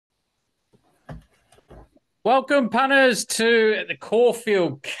Welcome, punters, to the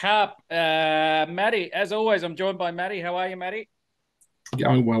Caulfield Cup. Matty, as always, I'm joined by Matty. How are you, Matty?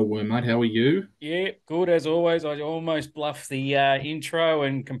 Going well, mate. How are you? Yeah, good as always. I almost bluffed the intro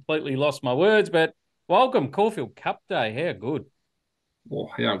and completely lost my words, but welcome, Caulfield Cup Day. How good. Oh,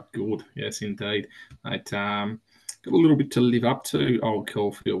 how good. Yes, indeed. Mate, got a little bit to live up to old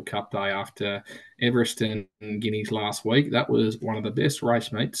Caulfield Cup Day after Everest and Guineas last week. That was one of the best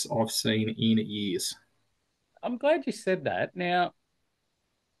race meets I've seen in years. I'm glad you said that. Now,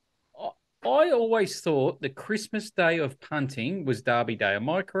 I, I always thought the Christmas day of punting was Derby Day. Am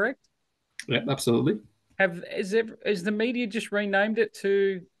I correct? Yep, absolutely. Has the media just renamed it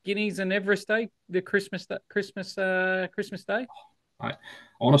to Guineas and Everest Day, the Christmas Day? Mate,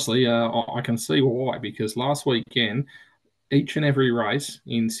 honestly, I can see why because last weekend, each and every race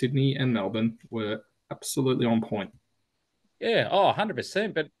in Sydney and Melbourne were absolutely on point. Yeah,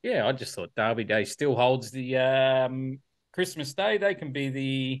 100%. But yeah, I just thought Derby Day still holds the Christmas Day. They can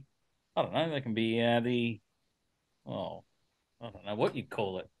be I don't know, they can be oh, I don't know what you'd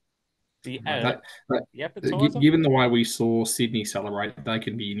call it. The Mate, the appetizer. given the way we saw Sydney celebrate, they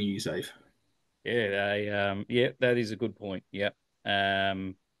can be New Year's Eve. Yeah, that is a good point. Yep. Yeah,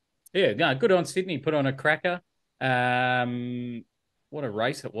 no, good on Sydney. Put on a cracker. Um, what a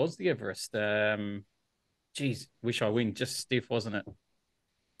race it was, the Everest. Geez, wish I win. Just stiff, wasn't it?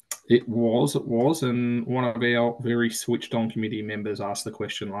 It was, and one of our very switched on committee members asked the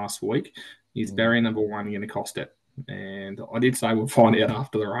question last week: Is Mm. barrier number one going to cost it? And I did say we'll find out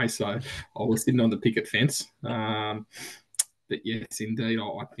after the race. So I was sitting on the picket fence. But yes, indeed,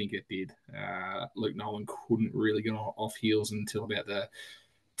 I think it did. Luke Nolan couldn't really get off heels until about the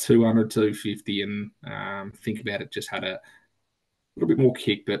 200, 250, and think about it, just had a little bit more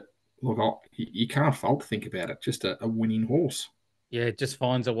kick. But look, you can't fault think about it. Just a winning horse. Yeah, it just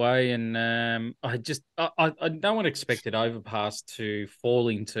finds a way, and I no one expected Overpass to fall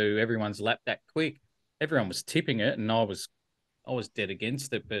into everyone's lap that quick. Everyone was tipping it, and I was dead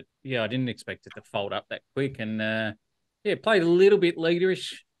against it. But yeah, I didn't expect it to fold up that quick, and yeah, played a little bit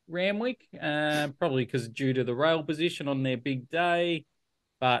leaderish Ramwick, probably because due to the rail position on their big day.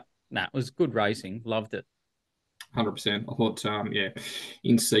 But nah, it was good racing. Loved it. 100%. I thought, yeah,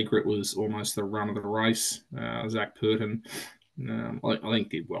 In Secret was almost the run of the race. Zach Purton, I think,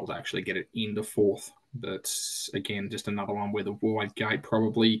 did well to actually get it into fourth. But again, just another one where the wide gate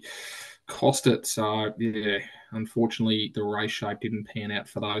probably cost it. So, yeah, unfortunately, the race shape didn't pan out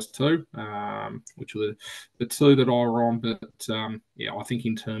for those two, which were the two that I were on. But yeah, I think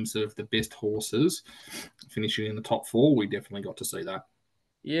in terms of the best horses finishing in the top four, we definitely got to see that.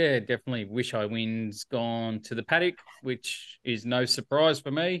 Yeah, definitely. Wish I Win's gone to the paddock, which is no surprise for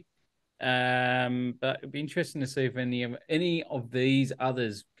me. But it'd be interesting to see if any of these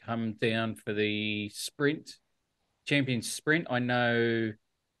others come down for the champion sprint. I know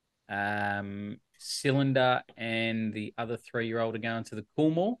Cylinder and the other 3-year-old are going to the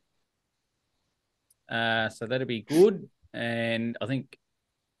Coolmore. So that'll be good. And I think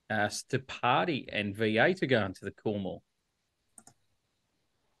Stapati and V8 are going to the Coolmore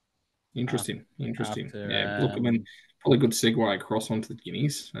after, Interesting, interesting. after Yeah, look, I mean, probably a good segue across onto the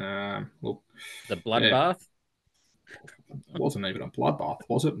Guineas. Look, the yeah, bloodbath. it wasn't even a bloodbath,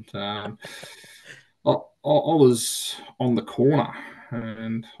 was it? I was on the corner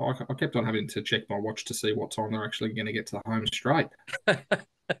and I kept on having to check my watch to see what time they're actually going to get to the home straight.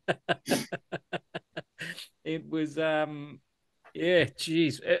 It was yeah,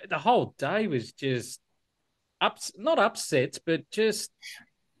 geez. The whole day was just not upsets, but just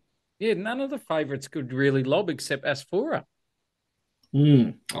yeah, none of the favourites could really lob except Asfoora.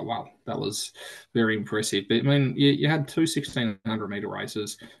 Oh, wow. That was very impressive. But I mean, you had two 1600 metre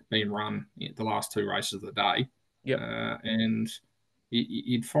races being run in the last two races of the day. Yep. And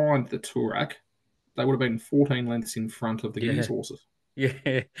you'd find the Turak, they would have been 14 lengths in front of the Guineas Yeah. horses.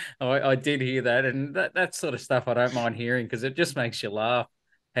 Yeah. I did hear that. And that sort of stuff I don't mind hearing because it just makes you laugh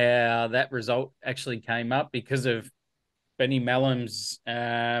how that result actually came up because of Benny Mallum's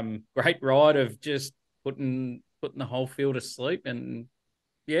great ride of just putting the whole field asleep. And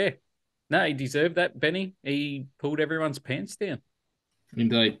yeah, no, he deserved that, Benny. He pulled everyone's pants down.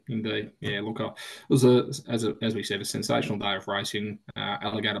 Indeed, indeed. Yeah, look, it was as we said, a sensational day of racing.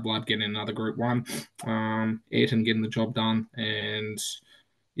 Alligator Blood getting another Group One, Ayrton getting the job done, and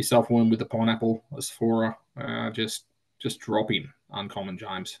yourself one with the pineapple as for just dropping Uncommon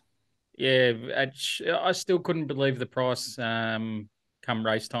James. Yeah, I still couldn't believe the price come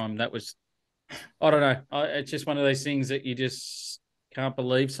race time. That was, I don't know. It's just one of those things that you just can't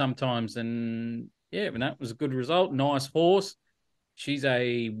believe sometimes. And yeah, but that was a good result. Nice horse. She's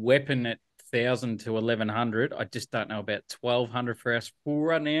a weapon at 1,000 to 1,100. I just don't know about 1,200 for our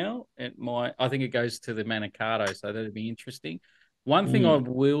Spura now. I think it goes to the Manicato, so that'd be interesting. One thing I Mm.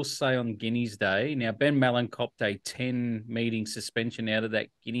 will say on Guineas Day, now Ben Mallon copped a 10 meeting suspension out of that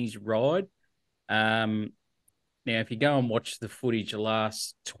Guineas ride. Now, if you go and watch the footage the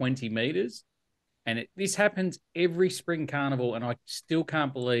last 20 meters, and this happens every spring carnival, and I still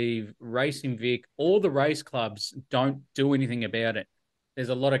can't believe Racing Vic or the race clubs don't do anything about it. There's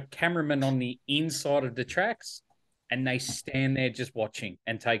a lot of cameramen on the inside of the tracks, and they stand there just watching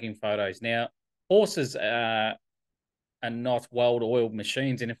and taking photos. Now, horses are not well-oiled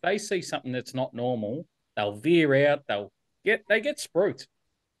machines, and if they see something that's not normal, they'll veer out. They get spruiked,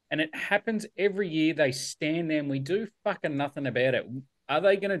 and it happens every year. They stand there, and we do fucking nothing about it. Are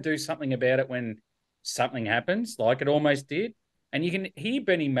they going to do something about it when something happens, like it almost did? And you can hear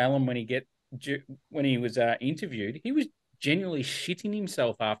Benny Mallon when he was interviewed. He was genuinely shitting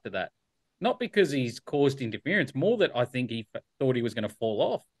himself after that, not because he's caused interference, more that I think he thought he was going to fall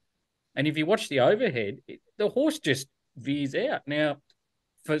off. And if you watch the overhead, the horse just veers out. Now,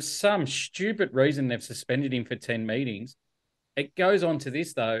 for some stupid reason, they've suspended him for 10 meetings. It goes on to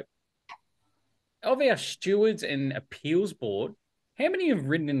this, though. Of our stewards and appeals board, how many have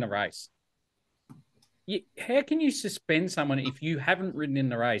ridden in the race? How can you suspend someone if you haven't ridden in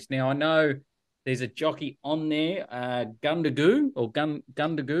the race? Now, I know there's a jockey on there, Gundagu or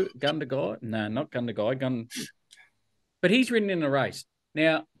Gundaguy. No, not Gundaguy. But he's ridden in the race.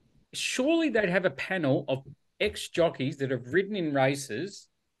 Now, surely they'd have a panel of ex-jockeys that have ridden in races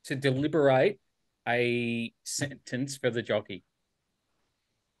to deliberate a sentence for the jockey,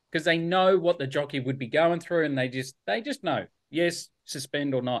 because they know what the jockey would be going through, and they just know, yes,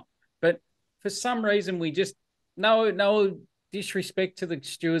 suspend or not. But for some reason, we just no disrespect to the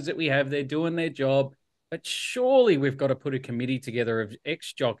stewards that we have. They're doing their job, but surely we've got to put a committee together of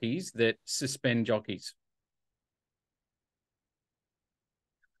ex-jockeys that suspend jockeys.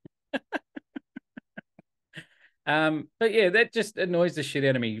 But yeah, that just annoys the shit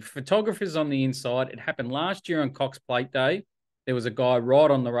out of me. Photographers on the inside. It happened last year on Cox Plate Day. There was a guy right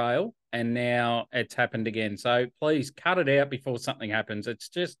on the rail, and now it's happened again. So please cut it out before something happens. It's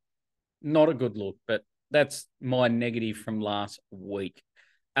just not a good look. But that's my negative from last week.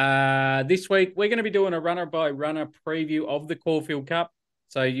 This week we're going to be doing a runner by runner preview of the Caulfield Cup.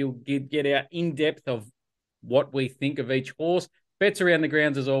 So you'll get our in depth of what we think of each horse. Bets around the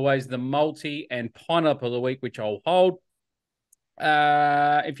grounds, as always, the multi and pineapple of the week, which I'll hold.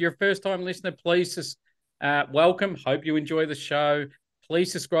 If you're a first-time listener, please just welcome. Hope you enjoy the show.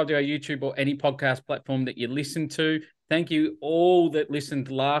 Please subscribe to our YouTube or any podcast platform that you listen to. Thank you all that listened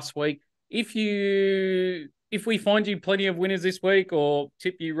last week. If we find you plenty of winners this week or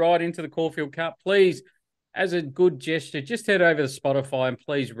tip you right into the Caulfield Cup, please, as a good gesture, just head over to Spotify and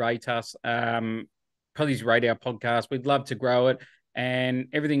please rate us. Please rate our podcast. We'd love to grow it. And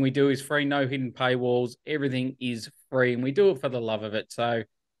everything we do is free, no hidden paywalls. Everything is free, and we do it for the love of it. So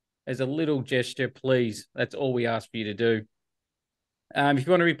as a little gesture, please, that's all we ask for you to do. If you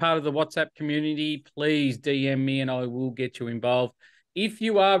want to be part of the WhatsApp community, please DM me and I will get you involved. If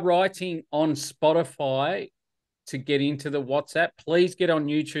you are writing on Spotify to get into the WhatsApp, please get on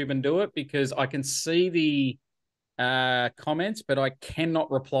YouTube and do it, because I can see the comments, but I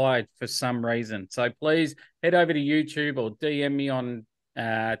cannot reply for some reason. So please head over to YouTube or DM me on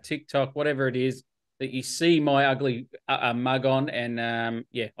TikTok, whatever it is that you see my ugly mug on, and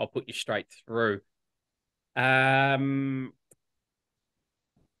yeah, I'll put you straight through. There's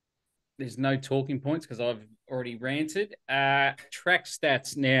no talking points because I've already ranted. Track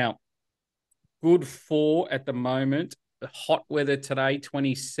stats now. Good 4 at the moment. Hot weather today,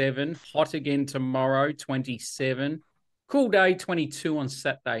 27. Hot again tomorrow, 27. Cool day, 22 on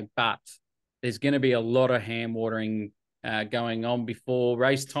Saturday. But there's going to be a lot of hand watering going on before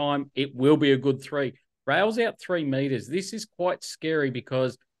race time. It will be a good 3. Rails out 3 meters. This is quite scary,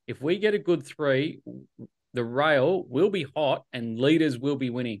 because if we get a good 3, the rail will be hot and leaders will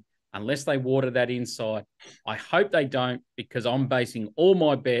be winning unless they water that inside. I hope they don't, because I'm basing all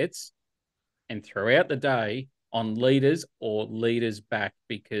my bets and throughout the day on leaders or leaders back,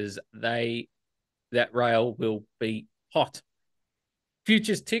 because that rail will be hot.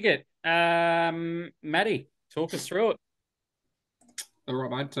 Futures ticket. Matty, talk us through it. All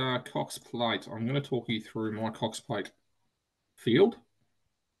right, mate. Cox Plate. I'm going to talk you through my Cox Plate field.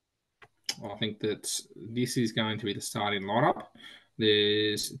 I think that this is going to be the starting lineup.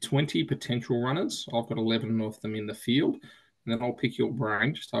 There's 20 potential runners. I've got 11 of them in the field. And then I'll pick your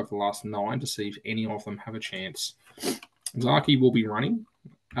brain just over the last 9 to see if any of them have a chance. Zaki will be running.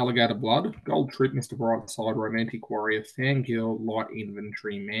 Alligator Blood, Gold Trip, Mr. Brightside, Romantic Warrior, Fangirl, Light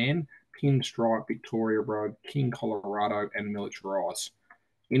Inventory Man, Pinstripe, Victoria Road, King Colorado, and Militarize.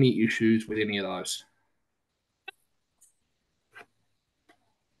 Any issues with any of those?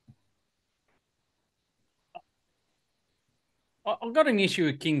 I've got an issue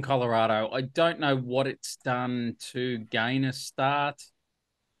with King Colorado. I don't know what it's done to gain a start.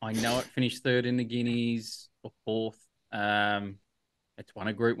 I know it finished third in the Guineas or fourth. Um, it's won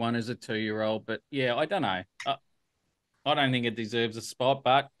a Group One as a 2-year-old, but yeah, I don't know. I don't think it deserves a spot,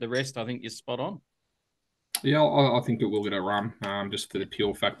 but the rest, I think you're spot on. Yeah, I think it will get a run, just for the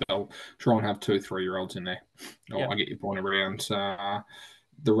pure fact they'll try and have 2 3-year-olds in there. Oh, Yep. I get your point around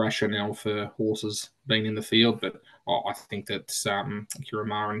the rationale for horses being in the field, but I think that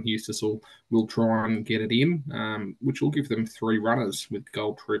Kiramar and Eustace will try and get it in, which will give them 3 runners with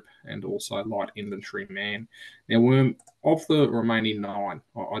Gold Trip and also Light Inventory Man. Now, Worm, of the remaining 9,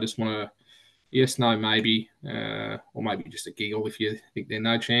 I just want to yes, no, maybe, or maybe just a giggle if you think there's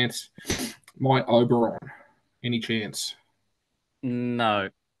no chance. My Oberon, any chance? No,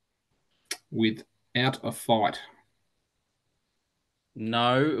 Without a fight,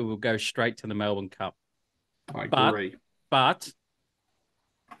 no, it will go straight to the Melbourne Cup. I But, agree. but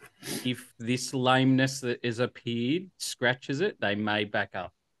if this lameness that has appeared scratches it, they may back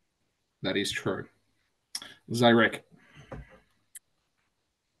up. That is true. Zarek,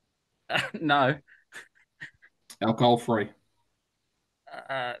 No, alcohol free.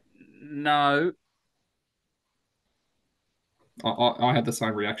 uh, no. I had the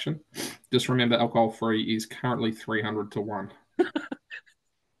same reaction. Just remember, alcohol free is currently 300 to 1.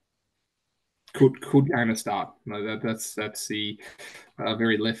 Could gain a start. No, that's the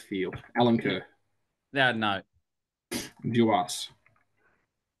very left field. Alan Yeah, Kerr, no. Duas.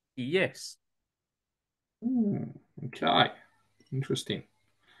 Yes, Okay, interesting.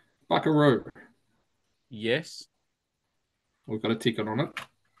 Buckaroo, yes. we've got a ticket on it.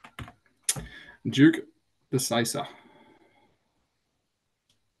 Duke the Sacer.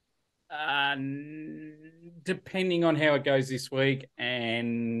 Uh, Depending on how it goes this week,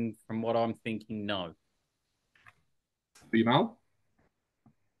 and from what I'm thinking, no, Female,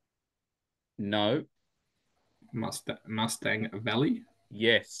 no, Mustang Valley.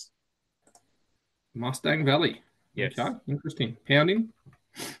 yes, Mustang Valley. Okay, yes, interesting. Pounding,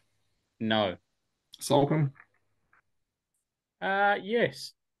 no. Sulcombe,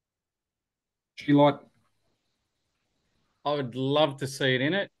 Yes. She Light, I would love to see it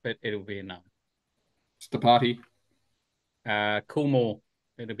in it, but it'll be a no. Stapati, Coolmore,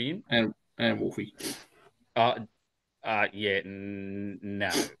 it'll be in. and Wolfie. Uh, yeah, no,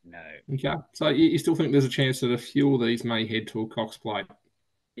 no. Okay, so you still think there's a chance that a few of these may head to a Cox Plate?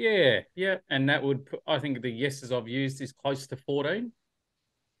 Yeah, yeah, and that would put, I think the yeses I've used is close to 14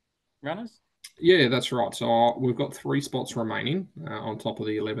 runners. Yeah, that's right. So we've got 3 spots remaining on top of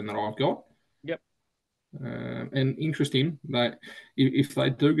the 11 that I've got. Yep, And interesting that if they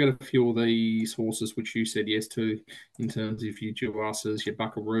do get a few of these horses, which you said yes to, in terms of your Duases, your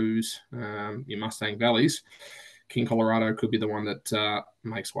Buckaroos, your Mustang Valleys, King Colorado could be the one that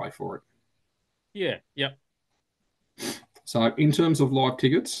makes way for it. yeah, yep, So in terms of live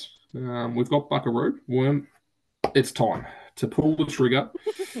tickets, we've got Buckaroo. Worm, it's time to pull the trigger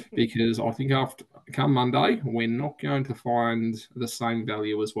because I think after come Monday, we're not going to find the same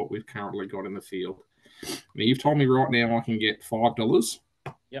value as what we've currently got in the field. Now, you've told me right now I can get $5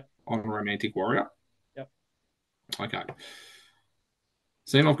 yep, on Romantic Warrior. yep, Okay.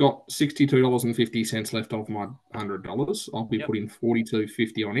 So then I've got $62.50 left of my $100. I'll be yep. putting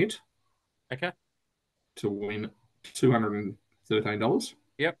 $42.50 on it Okay, to win $213.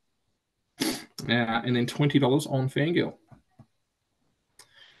 yep. And then $20 on Fangirl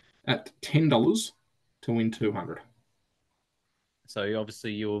at $10 to win 200. So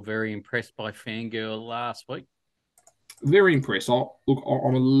obviously you were very impressed by Fangirl last week. Very impressed. Look,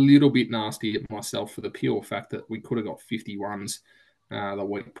 I'm a little bit nasty at myself for the pure fact that we could have got 51s the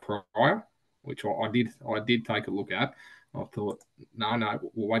week prior, which I did take a look at. I thought, no,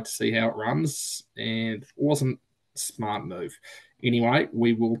 we'll wait to see how it runs, and it wasn't a smart move. Anyway,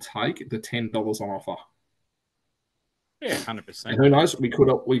 we will take the $10 on offer. Yeah, And 100%. who knows? We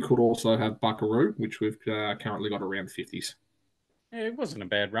could also have Buckaroo, which we've currently got around 50s. Yeah, it wasn't a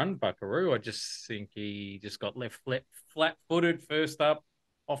bad run, Buckaroo. I just think he just got left flat-footed first up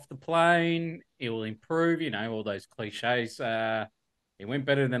off the plane. He will improve, all those cliches. He went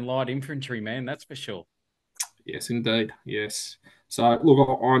better than light infantry, man. That's for sure. Yes, indeed. Yes. So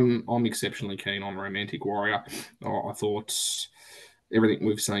look, I'm exceptionally keen on Romantic Warrior. I thought everything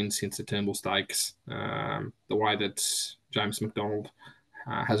we've seen since the Turnbull Stakes, the way that James McDonald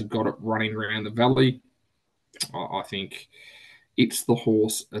has got it running around the valley, I think it's the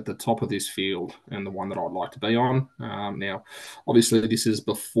horse at the top of this field and the one that I'd like to be on. Now, obviously, this is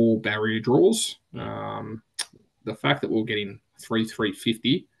before barrier draws. Mm. The fact that we're getting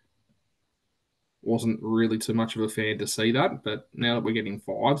 3,350 wasn't really too much of a fan to see that. But now that we're getting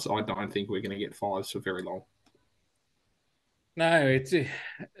fives, I don't think we're going to get fives for very long. No, it's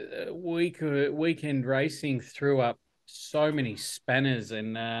weekend racing threw up so many spanners,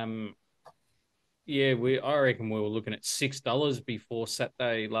 and yeah, I reckon we were looking at $6 before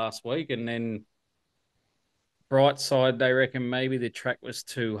Saturday last week, and then bright side, they reckon maybe the track was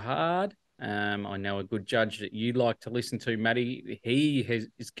too hard. I know a good judge that you like to listen to, Matty.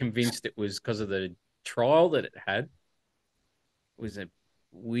 Is convinced it was because of the trial that it had. It was a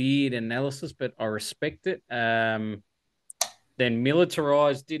weird analysis, but I respect it. Then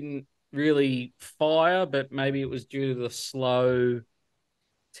militarized didn't really fire, but maybe it was due to the slow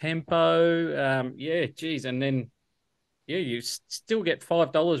tempo. Yeah, geez, and then yeah, you still get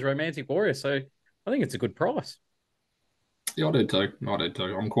 $5 Romantic Warrior, so I think it's a good price. Yeah, I do too. I do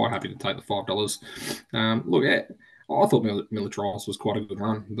too. I'm quite happy to take the $5. Look, I thought Militaris was quite a good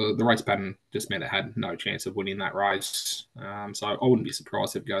run. The race pattern just meant it had no chance of winning that race. So I wouldn't be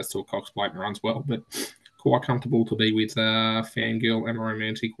surprised if it goes to a Cox Plate and runs well. But quite comfortable to be with Fangirl and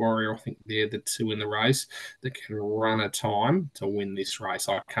Romantic Warrior. I think they're the two in the race that can run a time to win this race.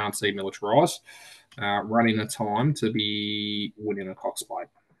 I can't see Militaris running a time to be winning a Cox Plate.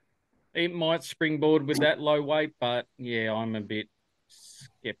 It might springboard with that low weight, but yeah, I'm a bit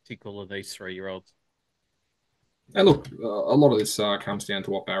skeptical of these 3-year-olds. And look, a lot of this comes down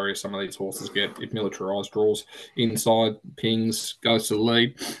to what barrier some of these horses get. If militarized draws inside, pings, goes to the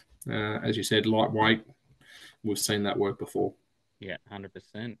lead. As you said, lightweight. We've seen that work before. Yeah,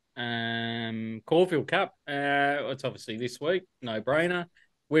 100%. Caulfield Cup. It's obviously this week, no brainer.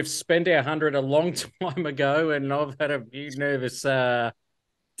 We've spent our 100 a long time ago, and I've had a few nervous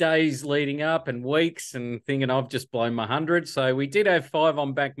days leading up and weeks and thinking I've just blown my 100. So we did have 5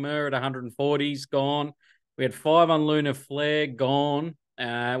 on Backmer at 140s, gone. We had 5 on Lunar Flare, gone.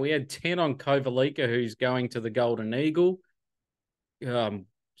 We had 10 on Kovalika, who's going to the Golden Eagle.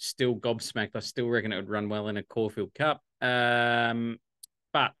 Still gobsmacked. I still reckon it would run well in a Caulfield Cup. But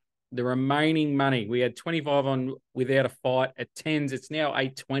the remaining money, we had 25 on without a fight at 10s. It's now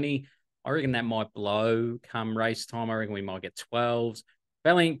 820. I reckon that might blow come race time. I reckon we might get 12s.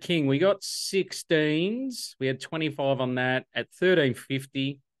 Valiant King, we got 16s. We had 25 on that at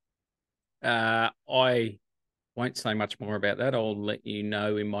 1350. I won't say much more about that. I'll let you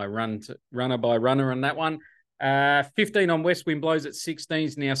know in my runner by runner on that one. 15 on West Wind Blows at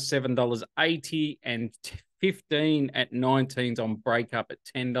 16s, now $7.80, and 15 at 19s on Breakup at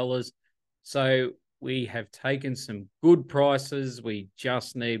 $10. So we have taken some good prices. We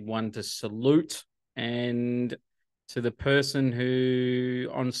just need one to salute. And to the person who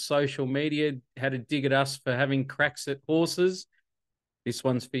on social media had a dig at us for having cracks at horses, this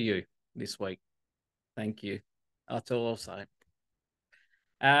one's for you this week. Thank you. That's all I'll say.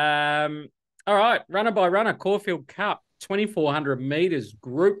 All right, runner by runner, Caulfield Cup, 2,400 meters,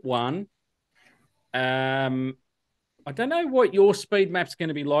 Group 1. I don't know what your speed map's going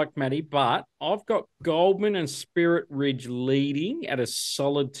to be like, Matty, but I've got Goldman and Spirit Ridge leading at a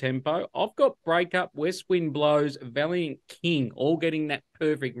solid tempo. I've got Breakup, West Wind Blows, Valiant King all getting that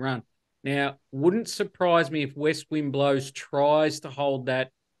perfect run. Now, wouldn't surprise me if West Wind Blows tries to hold that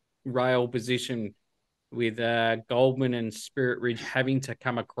rail position with Goldman and Spirit Ridge having to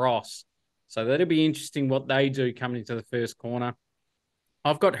come across. So that'll be interesting what they do coming into the first corner.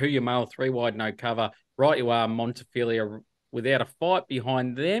 I've got Who You Mail, 3 wide, no cover. Right you are, Montefilia without a fight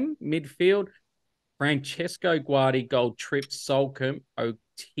behind them. Midfield, Francesco Guardi, Gold Trip, Solcombe,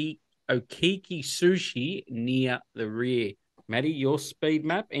 Okiki Sushi near the rear. Matty, your speed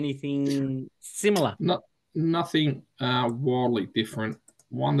map, anything similar? No, nothing wildly different.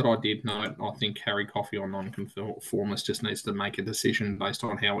 One that I did note, I think Harry Coffey on non-conformist just needs to make a decision based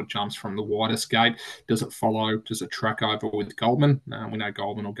on how it jumps from the widest gate. Does it follow? Does it track over with Goldman? We know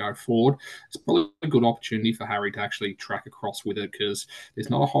Goldman will go forward. It's probably a good opportunity for Harry to actually track across with it because there's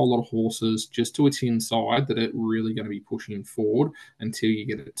not a whole lot of horses just to its inside that are really going to be pushing forward until you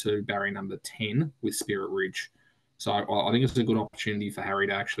get it to barrier number 10 with Spirit Ridge. So I think it's a good opportunity for Harry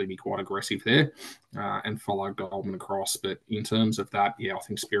to actually be quite aggressive there and follow Goldman across. But in terms of that, yeah, I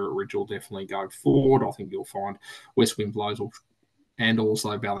think Spirit Ridge will definitely go forward. I think you'll find West Wind Blows and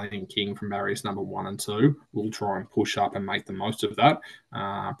also Valiant King from barriers number 1 and 2 will try and push up and make the most of that.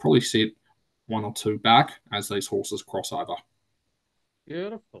 Probably sit 1 or 2 back as these horses cross over.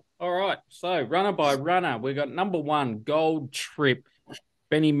 Beautiful. All right. So runner by runner, we've got number 1, Gold Trip.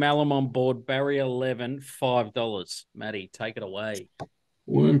 Benny Malum on board, barrier 11, $5. Matty, take it away.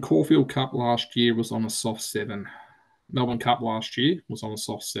 Caulfield Cup last year was on a soft seven. Melbourne Cup last year was on a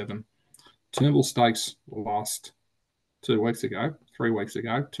soft seven. Turnbull Stakes last 2 weeks ago, 3 weeks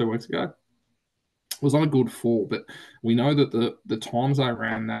ago, 2 weeks ago was on a good four, but we know that the times they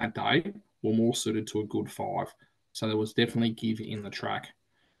ran that day were more suited to a good five. So there was definitely give in the track.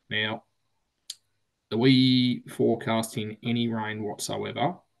 Now, are we forecasting any rain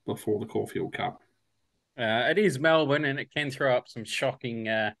whatsoever before the Caulfield Cup? It is Melbourne and it can throw up some shocking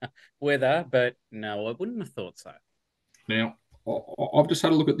weather, but no, I wouldn't have thought so. Now, I've just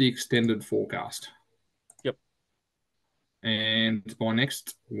had a look at the extended forecast. Yep, And by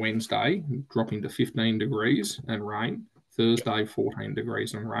next Wednesday, dropping to 15 degrees and rain. yep, Thursday, 14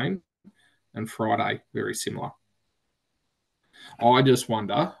 degrees and rain. And Friday, very similar. I just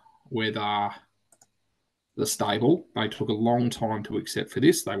wonder whether the stable, they took a long time to accept for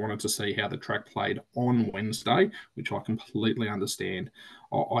this. They wanted to see how the track played on Wednesday, which I completely understand.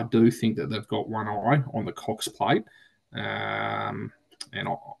 I do think that they've got one eye on the Cox plate. And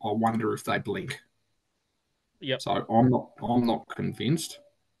I wonder if they blink. yep, So I'm not convinced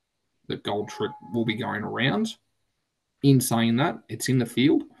that Gold Trip will be going around. In saying that, it's in the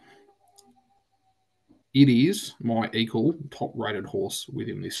field. It is my equal top rated horse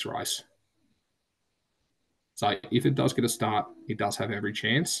within this race. So if it does get a start, it does have every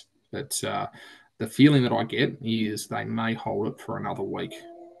chance. But the feeling that I get is they may hold it for another week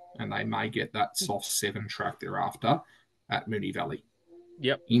and they may get that soft seven track thereafter at Moonee Valley.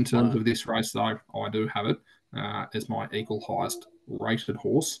 yep. In terms of this race, though, I do have it as my equal highest rated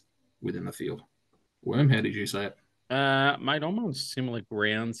horse within the field. Worm, how did you say it? Mate, I'm on similar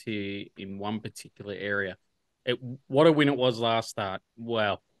grounds here in one particular area. It What a win it was last start.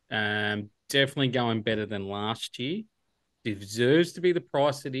 Well, definitely going better than last year. Deserves to be the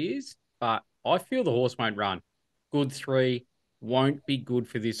price it is, but I feel the horse won't run. Good three won't be good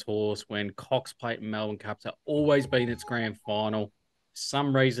for this horse when Cox Plate and Melbourne Cups have always been its grand final. For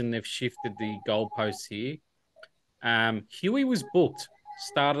some reason they've shifted the goalposts here. Huey was booked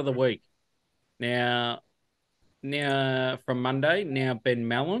start of the week. Now now from Monday, now Ben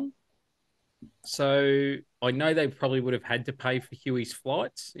Mallon. So I know they probably would have had to pay for Huey's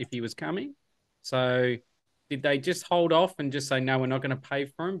flights if he was coming. So did they just hold off and just say, no, we're not going to pay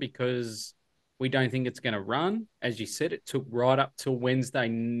for him because we don't think it's going to run? As you said, it took right up till Wednesday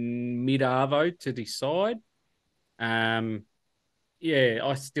mid Arvo to decide. Um, yeah,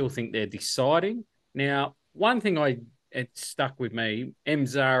 I still think they're deciding. Now, one thing it stuck with me, M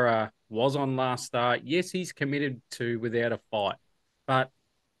Zara was on last start. Yes, he's committed to without a fight. But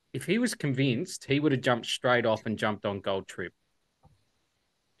if he was convinced, he would have jumped straight off and jumped on Gold Trip.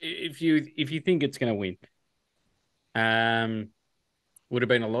 If you think it's going to win, um, would have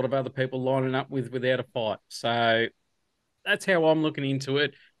been a lot of other people lining up with without a fight. So that's how I'm looking into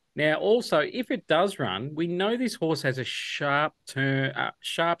it. Now, also, if it does run, we know this horse has a sharp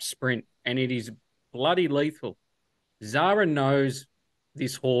sprint, and it is bloody lethal. Zara knows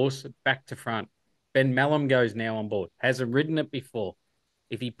this horse back to front. Ben Malum goes now on board. Hasn't ridden it before.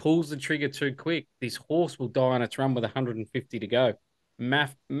 If he pulls the trigger too quick, this horse will die on its run with 150 to go.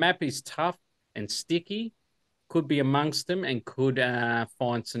 Map is tough and sticky, could be amongst them and could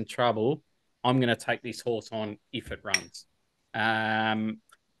find some trouble. I'm going to take this horse on if it runs.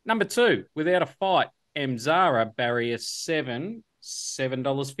 Number two, without a fight, Mzara, barrier seven,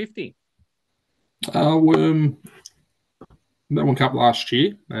 $7.50. Worm, Melbourne Cup last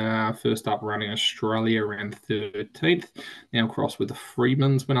year, first up running Australia around 13th. Now crossed with the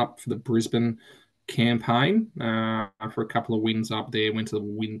Freedmans, went up for the Brisbane campaign for a couple of wins up there. Went to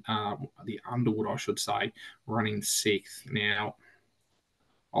the Underwood, I should say, running sixth. Now,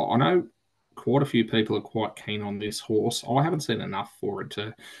 I know quite a few people are quite keen on this horse. I haven't seen enough for it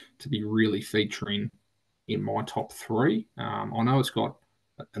to be really featuring in my top three. I know it's got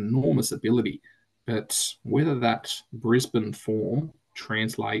enormous ability, but whether that Brisbane form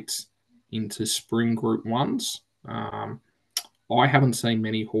translates into spring Group Ones, I haven't seen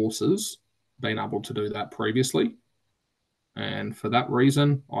many horses being able to do that previously. And for that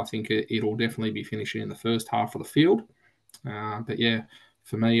reason, I think it'll definitely be finishing in the first half of the field. But yeah,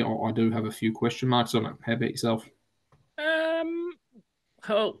 for me, I do have a few question marks on it. How about yourself? Um,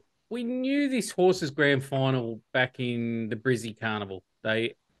 well, we knew this horse's grand final back in the Brizzy Carnival.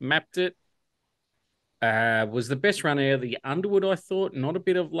 They mapped it. Was the best run out of the Underwood, I thought. Not a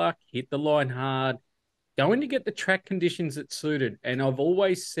bit of luck. Hit the line hard. Going to get the track conditions that suited. And I've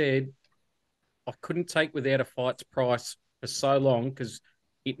always said I couldn't take without a fight's price for so long because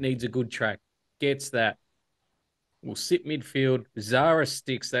it needs a good track. Gets that. will sit midfield. Zara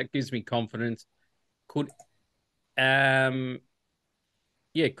sticks. That gives me confidence. Could um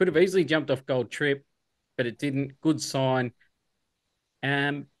yeah, could have easily jumped off Gold Trip, but it didn't. Good sign.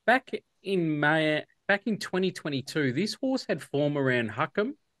 Back in May, back in 2022, this horse had form around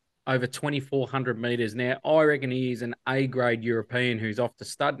Huckham over 2,400 meters. Now, I reckon he is an A grade European who's off the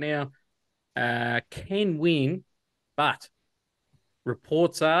stud now. Can win, but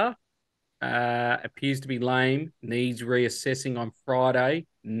reports are appears to be lame, needs reassessing on Friday.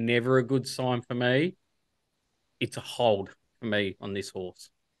 Never a good sign for me. It's a hold for me on this horse.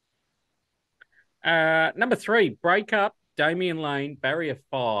 Number three, breakup, Damian Lane, barrier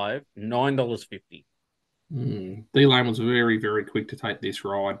five, $9.50. D Lane was very, very quick to take this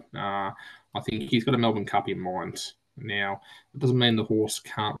ride. I think he's got a Melbourne Cup in mind. Now, it doesn't mean the horse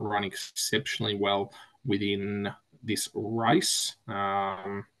can't run exceptionally well within this race.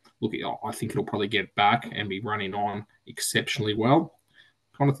 Look, I think it'll probably get back and be running on exceptionally well.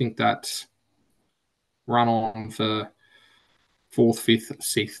 Kind of think that run on for fourth, fifth,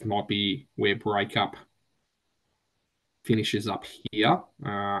 sixth might be where breakup finishes up here,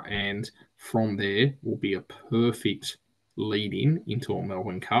 and from there will be a perfect lead in into a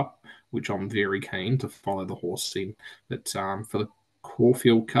Melbourne Cup, which I'm very keen to follow the horse in. But for the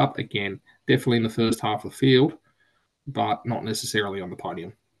Caulfield Cup, again, definitely in the first half of the field, but not necessarily on the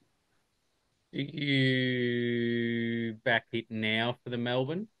podium. You back it now for the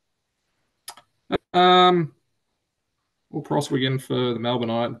Melbourne? Um, we'll prosper again for the Melbourne.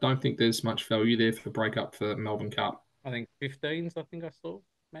 I don't think there's much value there for the breakup for Melbourne Cup. I think 15s, I think I saw,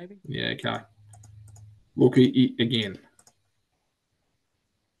 maybe. Yeah, okay. Look, again,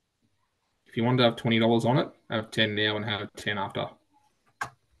 if you want to have $20 on it, have 10 now and have 10 after.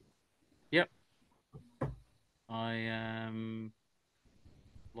 Yep. I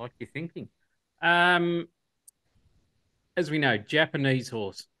like your thinking. Um, as we know, Japanese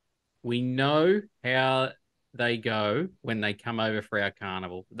horse. We know how they go when they come over for our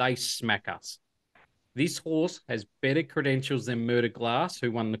carnival. They smack us. This horse has better credentials than Murder Glass,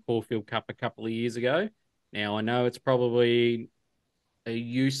 who won the Caulfield Cup a couple of years ago. Now, I know it's probably a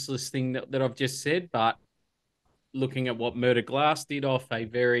useless thing that I've just said, but looking at what Murder Glass did off a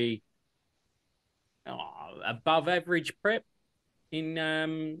very above average prep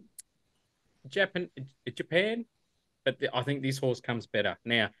in Japan, but I think this horse comes better.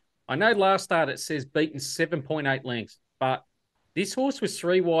 Now, I know last start it says beaten 7.8 lengths, but this horse was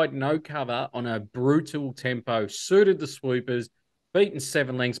three wide, no cover on a brutal tempo, suited the swoopers, beaten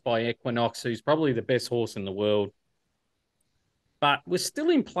 7 lengths by Equinox, who's probably the best horse in the world. But we're still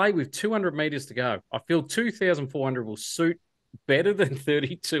in play with 200 meters to go. I feel 2,400 will suit better than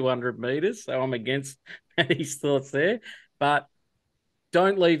 3,200 meters. So I'm against his thoughts there. But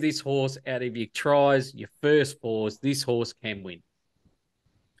don't leave this horse out of your tries, your first fours. This horse can win.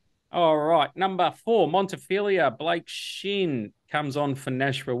 All right. Number four, Montefilia. Blake Shin comes on for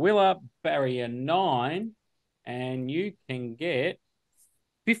Nashua Willa, barrier 9. And you can get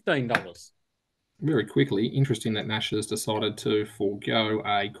 $15. Very quickly, interesting that Nash has decided to forego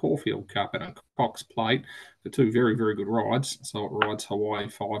a Caulfield Cup and a Cox Plate for two very, very good rides. So it rides Hawaii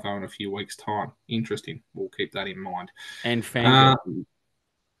 5 in a few weeks' time. Interesting. We'll keep that in mind. And Fangirl.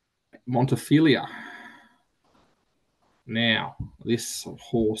 Montefilia. Now, this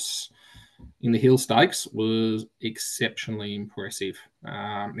horse in the Hill Stakes was exceptionally impressive.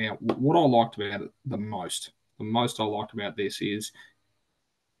 Now, what I liked about it the most I liked about this is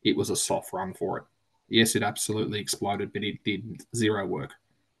it was a soft run for it. Yes, it absolutely exploded, but it did zero work.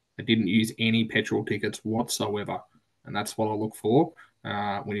 It didn't use any petrol tickets whatsoever. And that's what I look for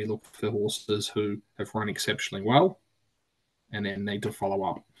when you look for horses who have run exceptionally well and then need to follow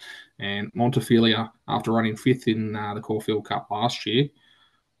up. And Montefilia, after running fifth in the Caulfield Cup last year,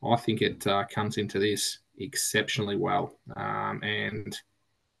 I think it comes into this exceptionally well. And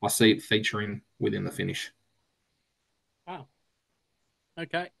I see it featuring within the finish. Wow.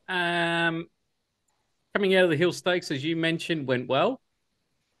 Okay. Coming out of the Hill Stakes, as you mentioned, went well.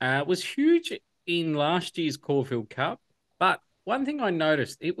 Was huge in last year's Caulfield Cup. But one thing I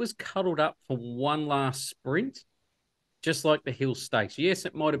noticed, it was cuddled up for one last sprint, just like the Hill Stakes. Yes,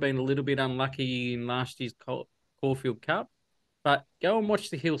 it might have been a little bit unlucky in last year's Caulfield Cup, but go and watch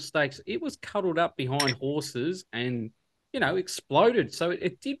the Hill Stakes. It was cuddled up behind horses and, exploded. So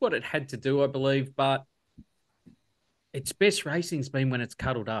it did what it had to do, I believe, but its best racing's been when it's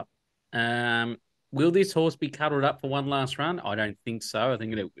cuddled up. Will this horse be cuddled up for one last run? I don't think so. I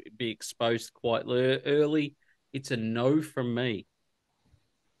think it'll be exposed quite early. It's a no from me.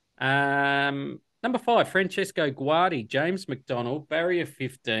 Number 5, Francesco Guardi, James McDonald, barrier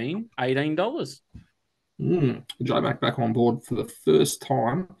 15, $18. Joe back on board for the first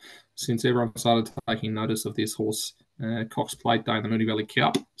time since everyone started taking notice of this horse. Cox Plate Day in the Moonee Valley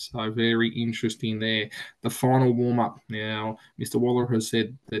Cup. So very interesting there. The final warm up. Now, Mr. Waller has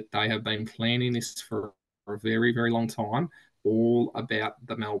said that they have been planning this for a very, very long time, all about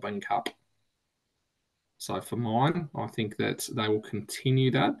the Melbourne Cup. So for mine, I think that they will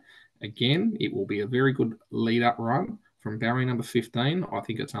continue that. Again, it will be a very good lead up run from barrier number 15. I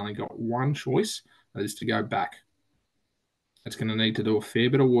think it's only got one choice, that is to go back. It's going to need to do a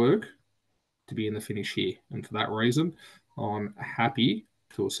fair bit of work to be in the finish here. And for that reason, I'm happy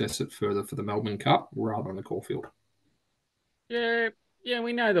to assess it further for the Melbourne Cup rather than the Caulfield. Yeah, yeah,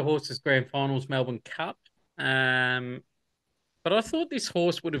 we know the horse's grand finals, Melbourne Cup. Um, but I thought this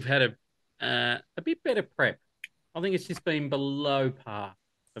horse would have had a bit better prep. I think it's just been below par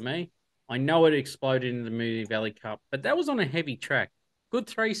for me. I know it exploded in the Moonee Valley Cup, but that was on a heavy track. Good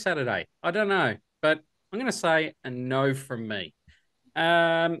three Saturday. I don't know, but I'm going to say a no from me.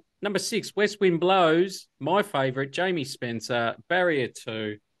 Number six, West Wind Blows. My favourite, Jamie Spencer, barrier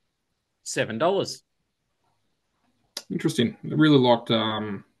two, $7. Interesting. I really liked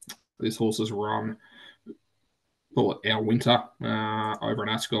this horse's run. Call it our winter over in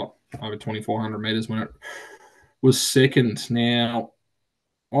Ascot, over 2,400 metres when it was second. Now,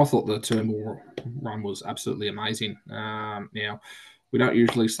 I thought the Turnbull run was absolutely amazing. Now, we don't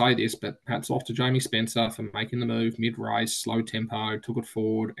usually say this, but hats off to Jamie Spencer for making the move mid race, slow tempo, took it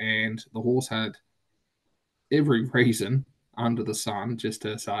forward, and the horse had every reason under the sun just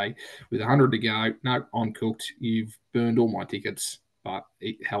to say, with 100 to go, no, I'm cooked. You've burned all my tickets, but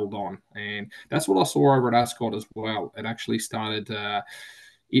it held on. And that's what I saw over at Ascot as well. It actually started,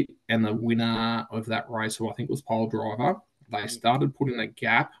 it and the winner of that race, who I think was Pole Driver, they started putting a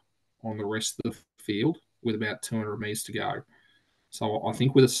gap on the rest of the field with about 200 metres to go. So I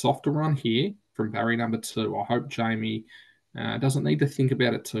think with a softer run here from barrier number two, I hope Jamie doesn't need to think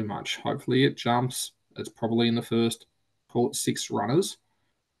about it too much. Hopefully it jumps. It's probably in the first, call it six runners.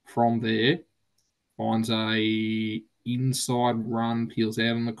 From there, finds a inside run, peels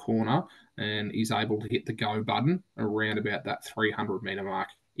out in the corner, and is able to hit the go button around about that 300 metre mark.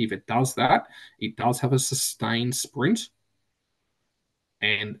 If it does that, it does have a sustained sprint,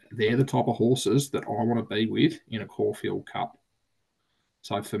 and they're the type of horses that I want to be with in a Caulfield Cup.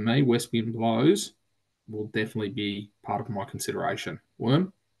 So for me, West Wind Blows will definitely be part of my consideration.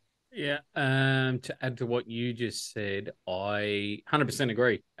 Worm? Yeah. To add to what you just said, I 100%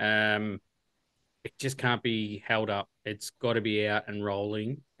 agree. It just can't be held up. It's got to be out and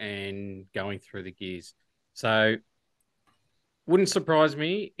rolling and going through the gears. So, wouldn't surprise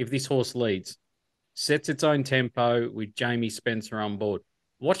me if this horse leads, sets its own tempo with Jamie Spencer on board.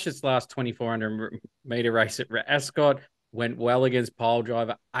 Watched its last 2,400 meter race at Ascot, went well against Pole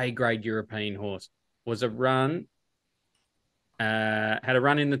Driver, A grade European horse. Was a run, had a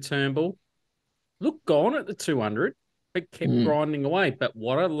run in the Turnbull, looked gone at the 200, but kept Mm. grinding away. But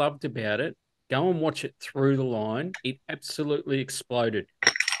what I loved about it, go and watch it through the line. It absolutely exploded.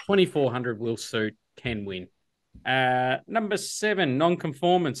 2,400 will suit, can win. Number seven,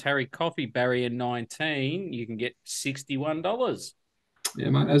 non-conformance, Harry Coffey, barrier 19. You can get $61. Yeah,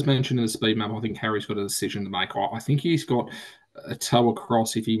 mate. As mentioned in the speed map, I think Harry's got a decision to make. I think he's got a toe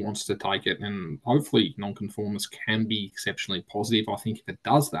across if he wants to take it, and hopefully non-conformist can be exceptionally positive. I think if it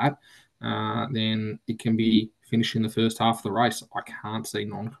does that, then it can be finishing the first half of the race. I can't see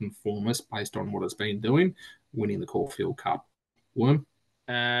non-conformist based on what it's been doing, winning the Caulfield Cup. Worm?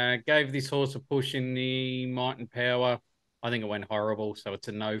 Gave this horse a push in the Might and Power. I think it went horrible, so it's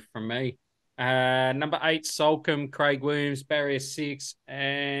a no from me. Number eight, Solcombe, Craig Williams, barrier six,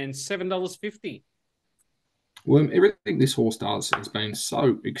 and $7.50. Worm, everything this horse does has been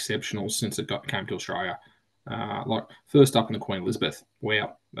so exceptional since it came to Australia. Like first up in the Queen Elizabeth,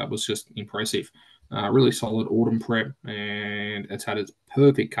 wow, that was just impressive. Really solid autumn prep, and it's had its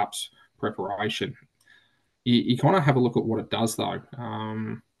perfect cups preparation. You kind of have a look at what it does though,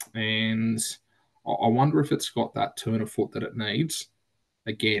 and I wonder if it's got that turn of foot that it needs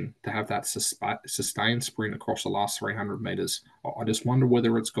again to have that sustained sprint across the last 300 metres. I just wonder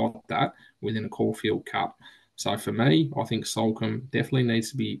whether it's got that within a Caulfield Cup. So for me, I think Solcombe definitely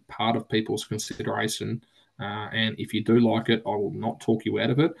needs to be part of people's consideration. And if you do like it, I will not talk you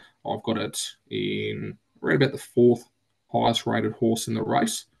out of it. I've got it in around about the fourth highest rated horse in the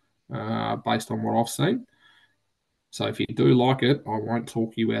race, based on what I've seen. So if you do like it, I won't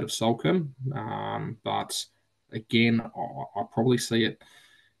talk you out of Solcombe. But again, I probably see it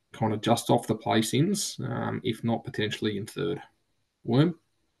kind of just off the placings, if not potentially in third. Worm?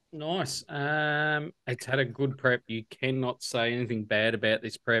 Nice. It's had a good prep. You cannot say anything bad about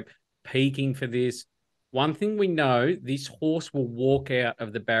this prep. Peaking for this, One thing we know, this horse will walk out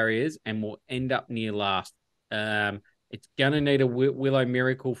of the barriers and will end up near last. It's going to need a Willow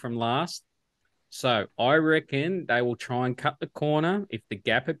Miracle from last. So I reckon they will try and cut the corner. If the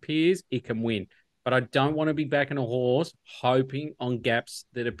gap appears, it can win. But I don't want to be backing a horse hoping on gaps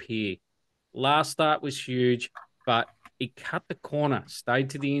that appear. Last start was huge, but it cut the corner,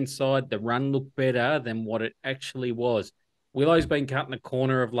 stayed to the inside. The run looked better than what it actually was. Willow's been cutting the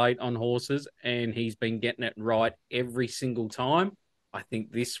corner of late on horses, and he's been getting it right every single time. I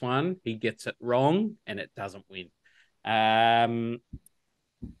think this one, he gets it wrong and it doesn't win. Um,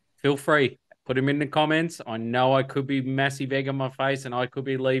 Feel free, put him in the comments. I know I could be massive egg on my face and I could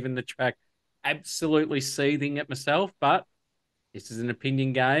be leaving the track absolutely seething at myself, but this is an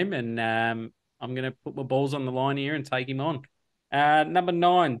opinion game, and I'm going to put my balls on the line here and take him on. Number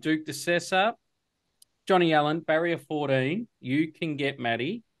 9, Duke de Sessa. Johnny Allen, barrier 14. You can get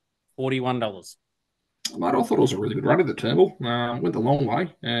Matty $41. Mate, I thought it was a really good run at the Turnbull. Went the long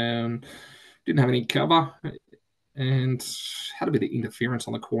way and didn't have any cover and had a bit of interference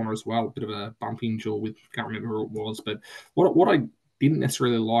on the corner as well. A bit of a bumping duel with, can't remember who it was. But what I didn't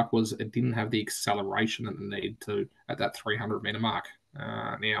necessarily like was it didn't have the acceleration that it needed to at that 300 metre mark.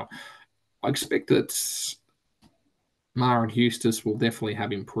 Now, I expect that Mar and Eustace will definitely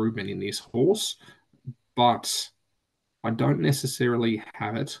have improvement in this horse, but I don't necessarily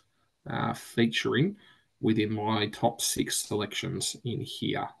have it featuring within my top 6 selections in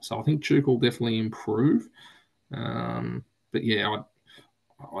here. So I think Duke will definitely improve. But yeah,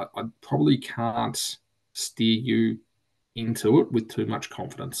 I probably can't steer you into it with too much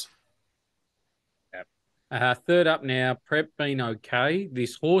confidence. Third up now, Prep been okay.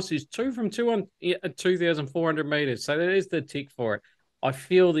 This horse is 2 from 2 on 2,400 meters. So that is the tick for it. I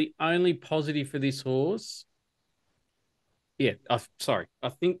feel the only positive for this horse. Yeah, sorry. I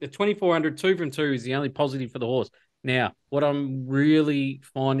think the 2,400 2 from 2 is the only positive for the horse. Now, what I'm really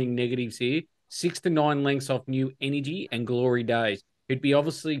finding negatives here, 6 to 9 lengths off New Energy and Glory Days. It'd be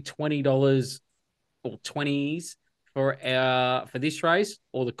obviously $20 or 20s for this race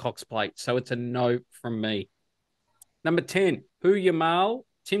or the Cox Plate. So it's a no from me. Number 10, Who Yamal,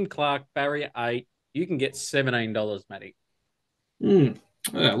 Tim Clark, barrier 8. You can get $17, Matty.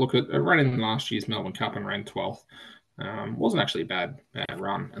 Yeah, look, it ran in last year's Melbourne Cup and ran 12th. Wasn't actually a bad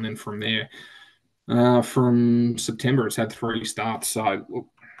run. And then from there, from September, it's had 3 starts. So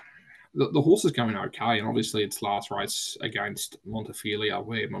look, the horse is going okay. And obviously, its last race against Montefilia,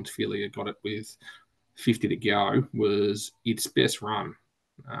 where Montefilia got it with 50 to go, was its best run.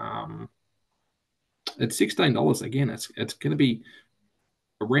 At $16, again, it's going to be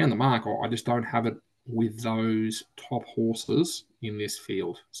around the mark. I just don't have it with those top horses in this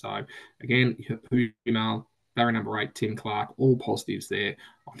field. So again, Humal, barrier number 8, Tim Clark, all positives there.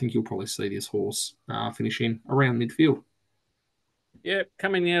 I think you'll probably see this horse finishing around midfield. Yeah,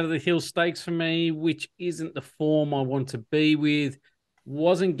 coming out of the Hill Stakes for me, which isn't the form I want to be with.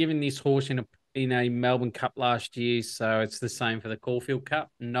 Wasn't given this horse in a Melbourne Cup last year, so it's the same for the Caulfield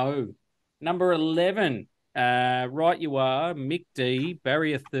Cup. No. Number 11, right you are, Mick D,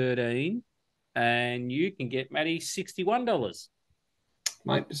 barrier 13, and you can get Matty $61.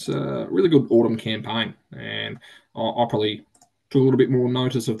 Mate, it's a really good autumn campaign, and I probably took a little bit more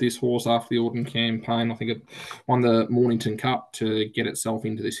notice of this horse after the autumn campaign. I think it won the Mornington Cup to get itself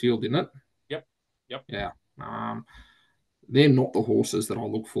into this field, didn't it? Yep. Yep. Yeah. They're not the horses that I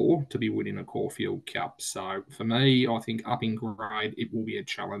look for to be winning a Caulfield Cup. So for me, I think up in grade, it will be a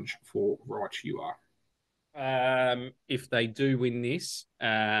challenge for Right You Are. If they do win this,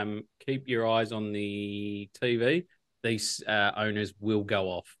 keep your eyes on the TV. These owners will go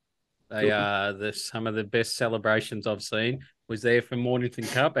off. They are some of the best celebrations I've seen. Was there for Mornington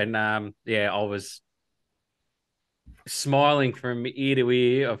Cup, and yeah, I was smiling from ear to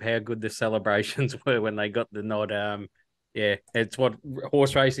ear of how good the celebrations were when they got the nod. Yeah, it's what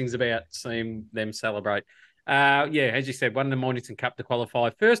horse racing's about, seeing them celebrate. Yeah, as you said, won the Mornington Cup to qualify.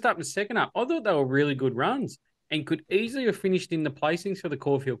 First up and second up, I thought they were really good runs and could easily have finished in the placings for the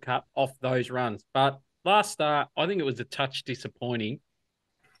Caulfield Cup off those runs. But last start, I think it was a touch disappointing.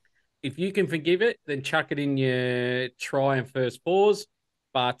 If you can forgive it, then chuck it in your try and first fours.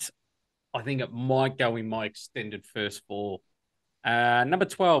 But I think it might go in my extended first four. Number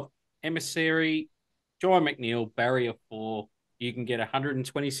 12, Emissary, John McNeil, barrier 4. You can get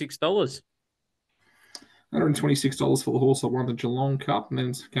 $126. $126 for the horse that won the Geelong Cup and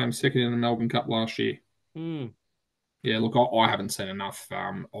then came second in the Melbourne Cup last year. Yeah, look, I haven't seen enough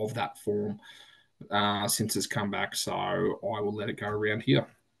of that form since it's come back, so I will let it go around here.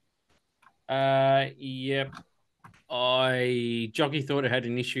 Yep. Jockey thought it had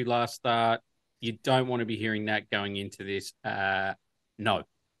an issue last start. You don't want to be hearing that going into this. No.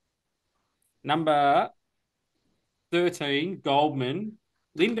 Number 13, Goldman,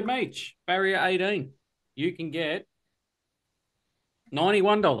 Linda Meach, barrier 18. You can get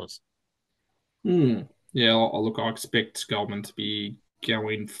 $91. Hmm. Yeah, look, I expect Goldman to be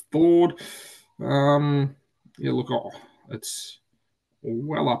going forward. Um, yeah, look, it's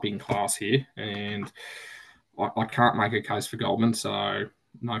well up in class here, and I can't make a case for Goldman, so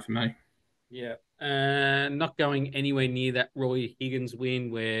no for me. Yeah. Not going anywhere near that Roy Higgins win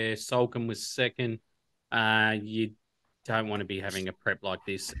where Solcombe was second. You don't want to be having a prep like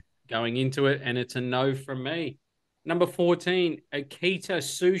this going into it, and it's a no from me. Number 14, Akita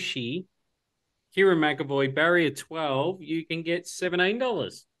Sushi, Kira McAvoy, barrier 12. You can get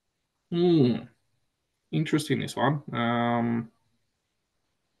 $17. Hmm. Interesting, this one.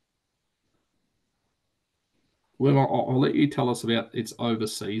 Well, I'll let you tell us about its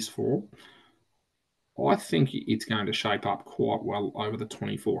overseas form. I think it's going to shape up quite well over the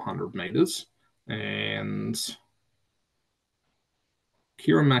 2,400 metres. And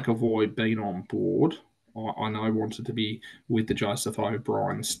Kieran McAvoy being on board, I know wanted to be with the Joseph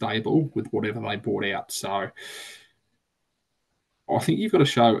O'Brien stable with whatever they brought out. So I think you've got to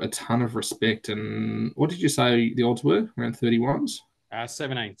show a ton of respect. And what did you say the odds were? Around 31s?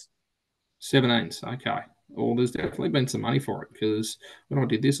 17. 17s. Okay. Well, there's definitely been some money for it because when I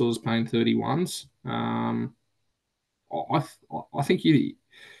did this, I was paying 31s. I, I think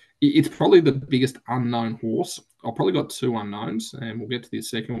it's probably the biggest unknown horse. I've probably got two unknowns, and we'll get to the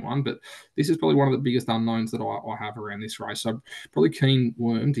second one. But this is probably one of the biggest unknowns that I have around this race. So I'm probably keen,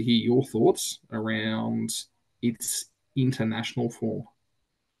 Worm, to hear your thoughts around its international form.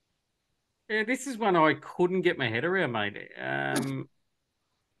 Yeah, this is one I couldn't get my head around, mate.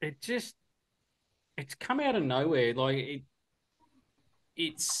 It just it's come out of nowhere.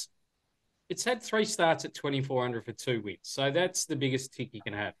 It's it's had three starts at 2,400 for two wins. So that's the biggest tick you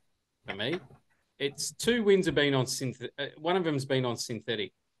can have for me. It's two wins have been on one of them's been on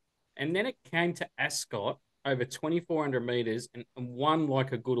synthetic. And then it came to Ascot over 2,400 meters and won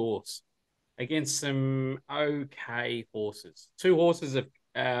like a good horse against some okay horses. Two horses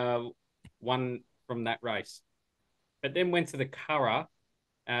have won from that race, but then went to the Curragh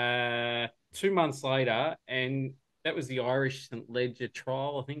 2 months later, and that was the Irish St Ledger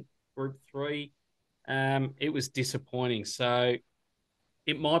trial, I think, Group 3. It was disappointing. So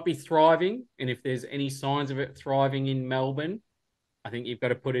it might be thriving, and if there's any signs of it thriving in Melbourne, I think you've got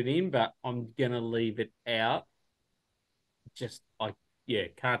to put it in, but I'm gonna leave it out. Just I yeah,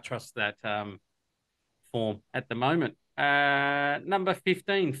 can't trust that form at the moment. Number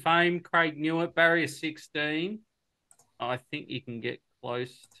 15, Fame, Craig Newitt, barrier 16. I think you can get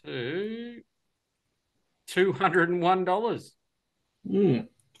close to $201. Mm.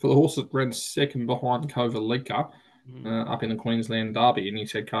 For the horse that ran second behind Kovalika Mm. up in the Queensland Derby, and he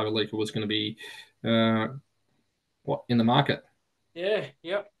said Kovalika was going to be uh, in the market. Yeah,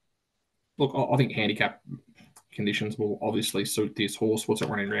 yep, Look, I think handicap conditions will obviously suit this horse. What's it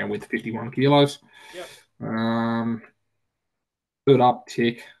running around with? 51 kilos. yep. Um, Good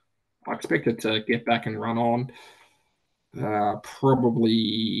uptick. I expect it to get back and run on.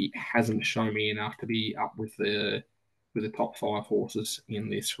 Probably hasn't shown me enough to be up with the top five horses in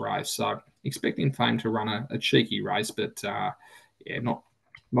this race. So expecting Fame to run a cheeky race, but yeah, not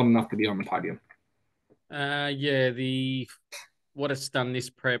enough to be on the podium. Yeah, the what it's done this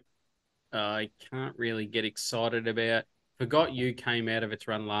prep, I can't really get excited about. Forgot you came out of its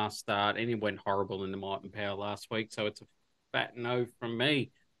run last start and it went horrible in the Might and Power last week, so it's a fat no from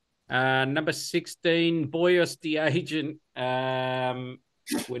me. Number 16, Boyos the Agent,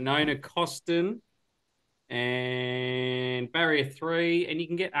 Winona Costin, and Barrier 3, and you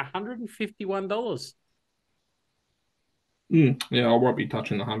can get $151. Yeah, I won't be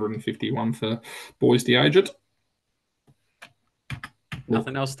touching the 151 for Boys the Aged.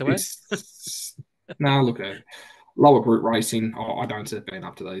 Nothing Look, else to add? this. No, look at lower group racing. I don't see it being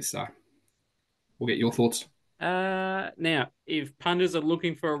up to these, so we'll get your thoughts. Now, if punters are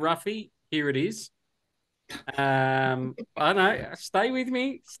looking for a roughie, here it is. I know. Stay with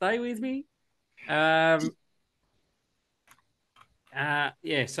me. Stay with me. Um,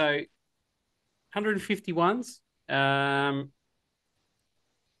 yeah. So 151s.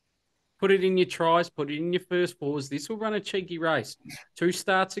 Put it in your tries. Put it in your first fours. This will run a cheeky race. Two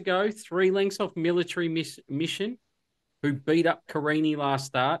starts ago, 3 lengths off Military Mission, who beat up Carini last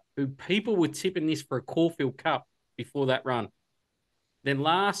start. Who people were tipping this for a Caulfield Cup before that run. Then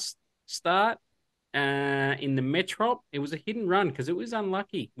last start, in the Metrop, it was a hidden run because it was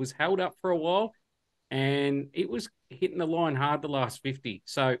unlucky. It was held up for a while. and it was hitting the line hard the last 50.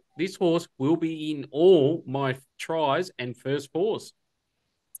 So this horse will be in all my tries and first fours.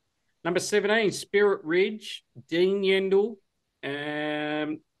 Number 17, Spirit Ridge, Dean Yendall,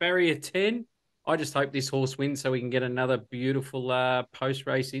 barrier 10. I just hope this horse wins so we can get another beautiful post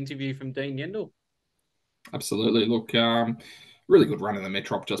race interview from Dean Yendall. Absolutely. Look, really good run in the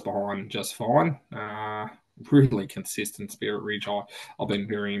Metrop just behind, just fine. Really consistent Spirit Ridge. I've been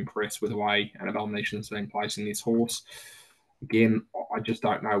very impressed with the way Annabelle Nation's been placing this horse. Again, I just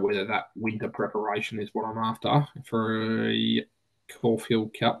don't know whether that winter preparation is what I'm after for a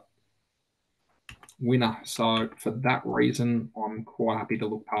Caulfield Cup winner. So for that reason, I'm quite happy to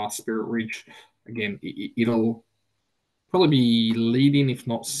look past Spirit Ridge. Again, it'll probably be leading, if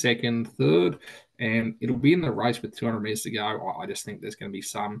not second, third, and it'll be in the race with 200 metres to go. I just think there's going to be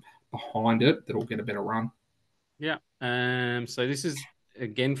some behind it that'll get a better run. Yeah. So this is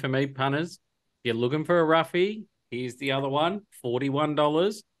again for me, punters. If you're looking for a roughie, here's the other one,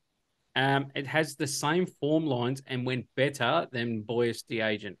 $41. It has the same form lines and went better than Boyus the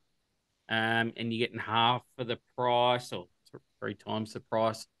Agent. And you're getting half for the price or three times the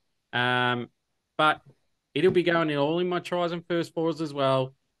price. But it'll be going in all in my tries and first fours as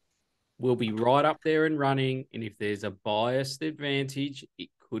well. We'll be right up there and running. And if there's a biased advantage, it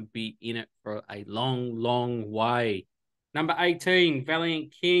could be in it for a long, long way. Number 18,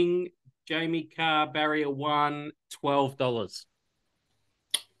 Valiant King, Jamie Carr, barrier one, $12.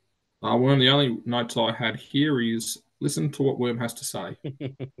 Worm, the only notes I had here is listen to what Worm has to say.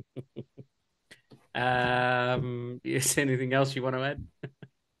 Is anything else you want to add?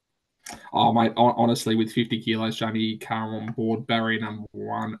 Oh, mate, honestly, with 50 kilos, Jamie Carr on board, barrier number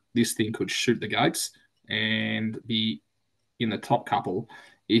one, this thing could shoot the gates and be in the top couple.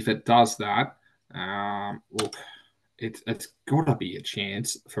 If it does that, look, it's got to be a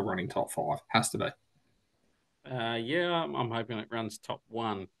chance for running top five. Has to be. Yeah, I'm hoping it runs top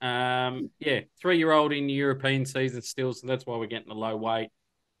one. Yeah, 3-year-old in European season still, so that's why we're getting the low weight.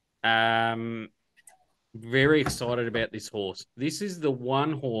 Um, Very excited about this horse. This is the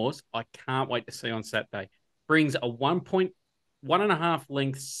one horse I can't wait to see on Saturday. Brings a 1.1.5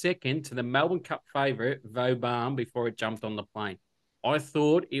 length second to the Melbourne Cup favourite, Vauban, before it jumped on the plane. I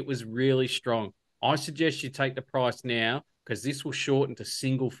thought it was really strong. I suggest you take the price now because this will shorten to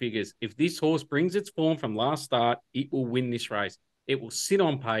single figures. If this horse brings its form from last start, it will win this race. It will sit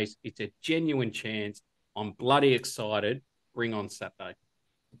on pace. It's a genuine chance. I'm bloody excited. Bring on Saturday.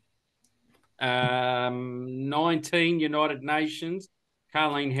 19 United Nations,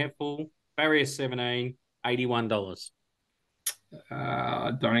 Carleen Heffel, barrier 17, $81.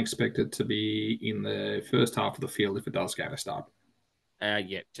 Don't expect it to be in the first half of the field if it does go to start.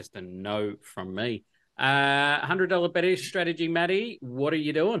 Yeah, just a no from me. $100 betting strategy, Matty. What are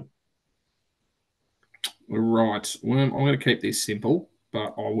you doing? Right. Well, I'm going to keep this simple,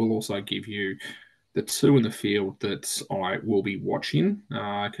 but I will also give you the two in the field that I will be watching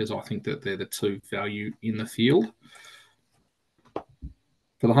because I think that they're the two value in the field.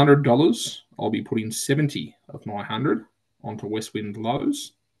 For the $100, I'll be putting 70 of my 100 onto West Wind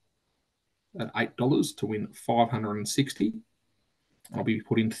Lows at $8 to win 560. I'll be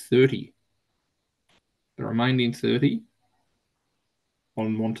putting 30, the remaining 30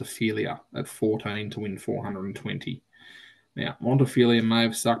 on Montefilia at 14 to win 420. Now, Montefilia may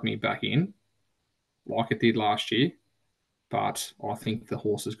have sucked me back in like it did last year, but I think the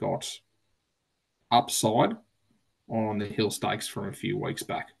horse has got upside on the Hill Stakes from a few weeks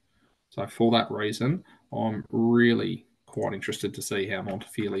back. So for that reason, I'm really quite interested to see how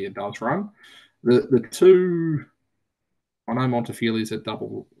Montefilia does run. The two, I know Montefilia's at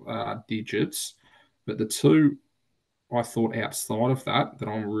double digits, but the two I thought outside of that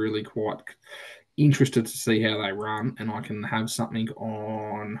I'm really quite interested to see how they run, and I can have something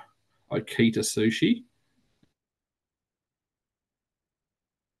on Okita Sushi.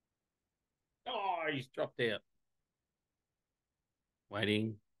 Oh, he's dropped out.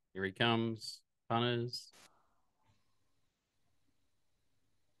 Waiting. Here he comes. Punters.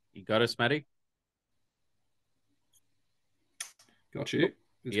 You got us, Matty? Got Oh, you.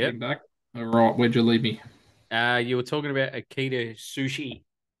 Just yep. getting back. All right, where'd you leave me? You were talking about Akita Sushi.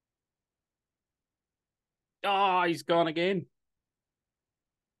 Oh, he's gone again.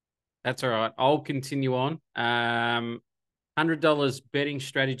 That's all right. I'll continue on. $100 betting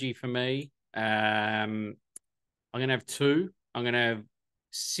strategy for me. I'm going to have two. I'm going to have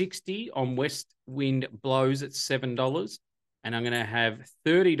 60 on West Wind Blows at $7. And I'm going to have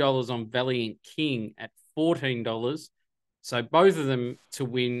 $30 on Valiant King at $14. So both of them to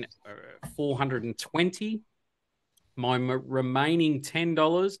win 420. My remaining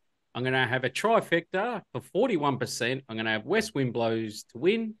 $10 I'm going to have a trifecta for 41%. I'm going to have West Wind Blows to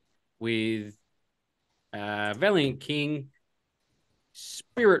win with Valiant King,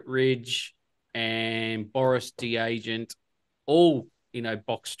 Spirit Ridge, and Boris the Agent, all in a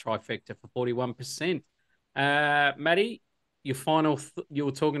box trifecta for 41%. Maddie, your final, you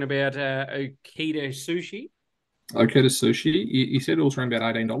were talking about Okita Sushi. Okay, to sushi. You said it was around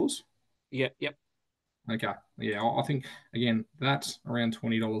about $18. Yep, yep. Okay, yeah, I think again that around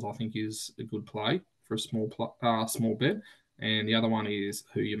 $20 I think is a good play for a small bet, and the other one is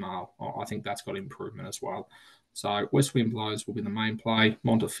Who You Mail. I think that's got improvement as well. So West Wind Blows will be the main play.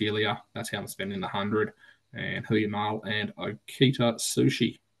 Montefilia, that's how I'm spending the 100, and Who You Mail and Okita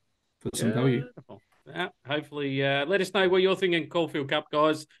Sushi for some value. Beautiful. Hopefully, let us know what you're thinking, Caulfield Cup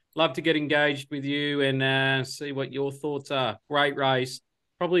guys. Love to get engaged with you and see what your thoughts are. Great race,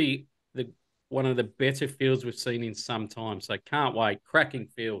 probably the one of the better fields we've seen in some time. So can't wait. Cracking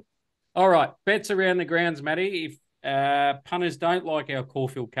field. All right, bets around the grounds, Matty. If punters don't like our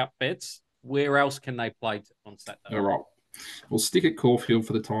Caulfield Cup bets, where else can they play on Saturday? All right. We'll stick at Caulfield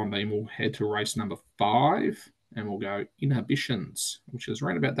for the time being. We'll head to race number 5 and we'll go Inhibitions, which is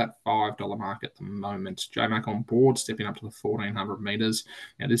around about that $5 mark at the moment. J Mac on board, stepping up to the 1400 metres.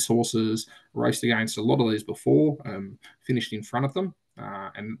 Now, this horse has raced against a lot of these before, finished in front of them.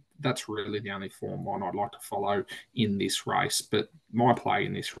 And that's really the only form line I'd like to follow in this race. But my play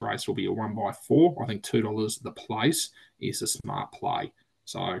in this race will be a 1x4. I think $2 the place is a smart play.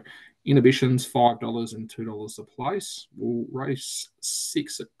 So Inhibitions, $5 and $2 a place. We'll race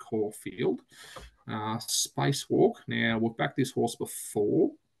 6 at Caulfield. Spacewalk. Now, we've backed this horse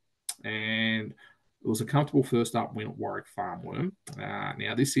before, and it was a comfortable first up win at Warwick Farmworm.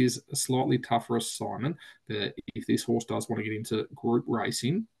 Now, this is a slightly tougher assignment. That if this horse does want to get into group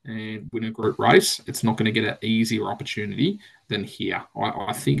racing and win a group race, it's not going to get an easier opportunity than here.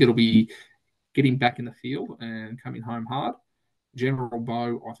 I think it'll be getting back in the field and coming home hard. General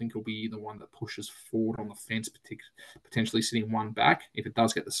Bow, I think, will be the one that pushes forward on the fence, potentially sitting one back. If it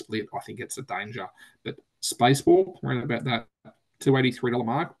does get the split, I think it's a danger. But Spaceball, around about that $283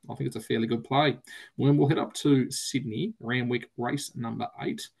 mark, I think it's a fairly good play. When we'll head up to Sydney, Randwick race number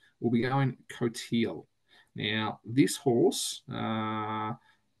 8, we'll be going Coteal. Now, this horse,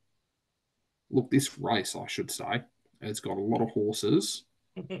 this race, I should say, has got a lot of horses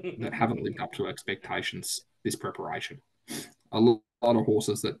that haven't lived up to expectations this preparation. A lot of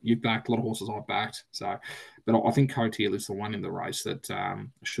horses that you've backed, a lot of horses I've backed. So, but I think Coteal is the one in the race that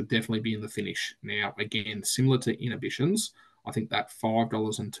should definitely be in the finish. Now, again, similar to Inhibitions, I think that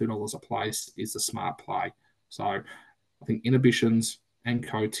 $5 and $2 a place is the smart play. So, I think Inhibitions and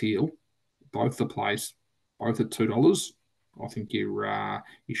Coteal, both the place, both at $2. I think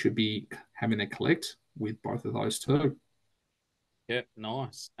you should be having a collect with both of those two. Yep,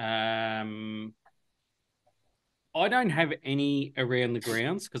 nice. I don't have any around the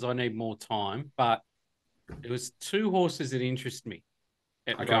grounds because I need more time, but there was 2 horses that interest me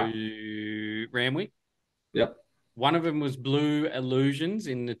at Okay. Ramwick. Yep. One of them was Blue Illusions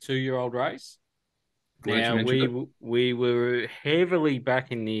in the 2-year-old race. Glad you Now mentioned it. we were heavily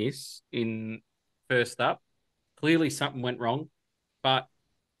backing this in first up. Clearly something went wrong, but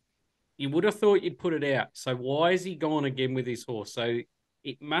you would have thought you'd put it out. So why is he gone again with his horse? So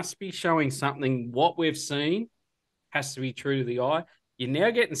it must be showing something. What we've seen has to be true to the eye. You're now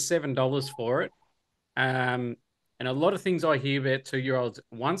getting $7 for it. And a lot of things I hear about 2-year-olds,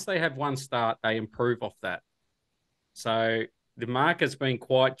 once they have one start, they improve off that. So the market's been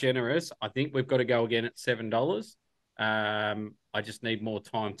quite generous. I think we've got to go again at $7. I just need more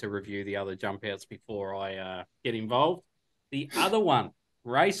time to review the other jump outs before I get involved. The other one,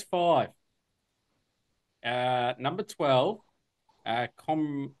 race 5, number 12,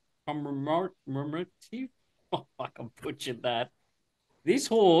 commemorative. Oh, I can butchered that. This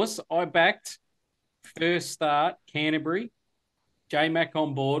horse I backed first start, Canterbury. J Mac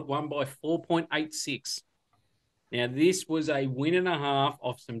on board, won by 4.86. Now, this was a win and a half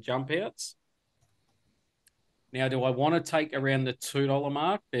off some jump outs. Now, do I want to take around the $2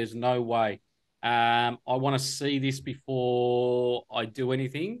 mark? There's no way. I want to see this before I do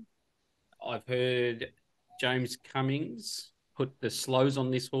anything. I've heard James Cummings put the slows on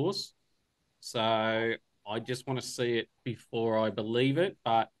this horse. So I just want to see it before I believe it.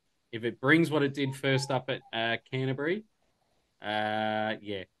 But if it brings what it did first up at Canterbury,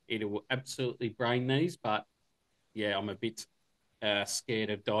 yeah, it will absolutely brain these. But yeah, I'm a bit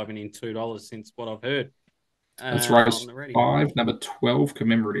scared of diving in $2 since what I've heard That's on race the radio. 5, number 12,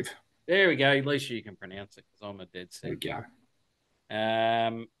 commemorative. There we go. At least you can pronounce it because I'm a dead There set. we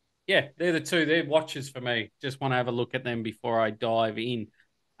go. Yeah, they're the 2. They're watches for me. Just want to have a look at them before I dive in.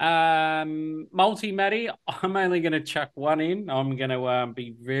 Multi Matty, I'm only going to chuck one in. I'm going to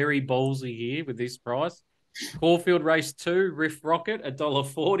be very ballsy here with this price. Caulfield Race 2, Riff Rocket,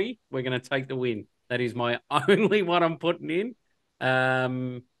 $1.40. We're going to take the win. That is my only one I'm putting in.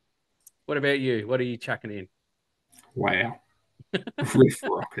 What about you? What are you chucking in? Wow. Riff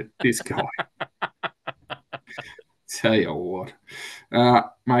Rocket, this guy. Tell you what.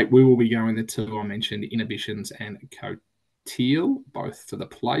 Mate, we will be going the two I mentioned, Inhibitions and Coteal, both for the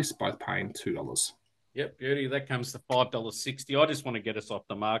place, both paying $2. Yep, beauty. That comes to $5.60. I just want to get us off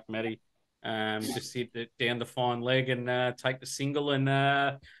the mark, Matty. Just hit it down the fine leg and take the single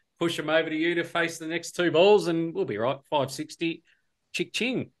and push them over to you to face the next two balls, and we'll be right. 560. Chick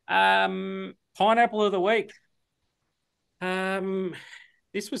ching. Pineapple of the week.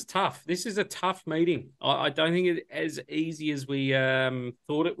 This was tough. This is a tough meeting. I don't think it's as easy as we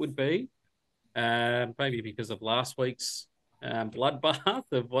thought it would be. Maybe because of last week's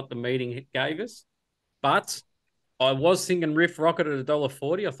bloodbath of what the meeting gave us. But I was thinking Riff Rocket at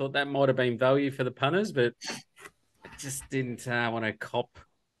 $1.40. I thought that might have been value for the punters, but I just didn't want to cop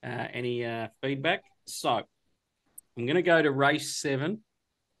any feedback. So I'm going to go to race 7,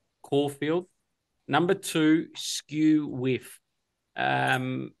 Caulfield. Number 2, Skew Whiff.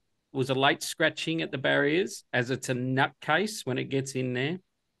 Was a late scratching at the barriers, as it's a nutcase when it gets in there.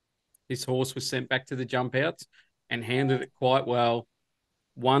 This horse was sent back to the jump outs and handled it quite well.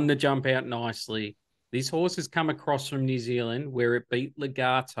 Won the jump out nicely. This horse has come across from New Zealand where it beat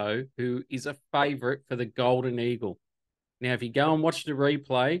Legato, who is a favourite for the Golden Eagle. Now, if you go and watch the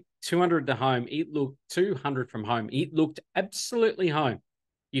replay, 200 to home, it looked 200 from home. It looked absolutely home.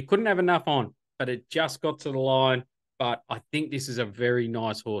 You couldn't have enough on, but it just got to the line. But I think this is a very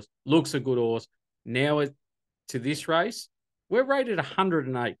nice horse. Looks a good horse. Now to this race, we're rated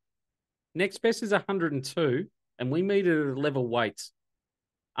 108. Next best is 102, and we meet it at level weights.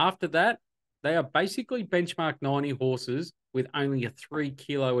 After that, they are basically benchmark 90 horses with only a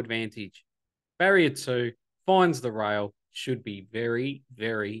 3-kilo advantage. Barrier 2 finds the rail, should be very,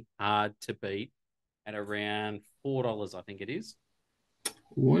 very hard to beat at around $4, I think it is.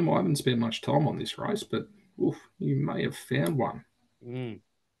 We might haven't spent much time on this race, but you may have found one.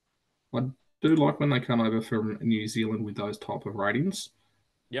 I do like when they come over from New Zealand with those type of ratings.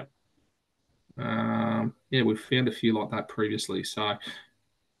 Yep. Yeah, we've found a few like that previously. So, I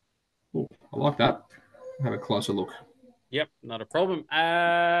like that. Have a closer look. Yep, not a problem.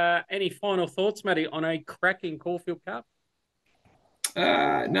 Any final thoughts, Matty, on a cracking Caulfield Cup?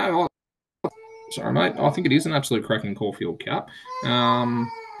 No, sorry, mate. I think it is an absolute cracking Caulfield Cup.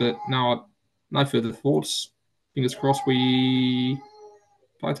 But no further thoughts. Fingers crossed we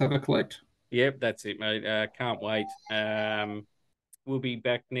both have a collect. Yep, that's it, mate. Can't wait. We'll be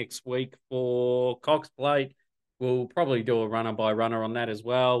back next week for Cox Plate. We'll probably do a runner by runner on that as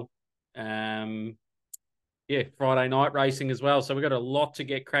well. Yeah, Friday night racing as well. So we've got a lot to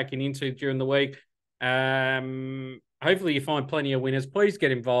get cracking into during the week. Hopefully you find plenty of winners. Please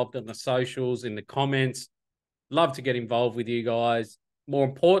get involved on the socials, in the comments. Love to get involved with you guys. More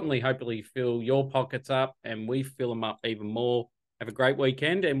importantly, hopefully fill your pockets up and we fill them up even more. Have a great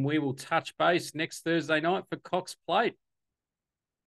weekend, and we will touch base next Thursday night for Cox Plate.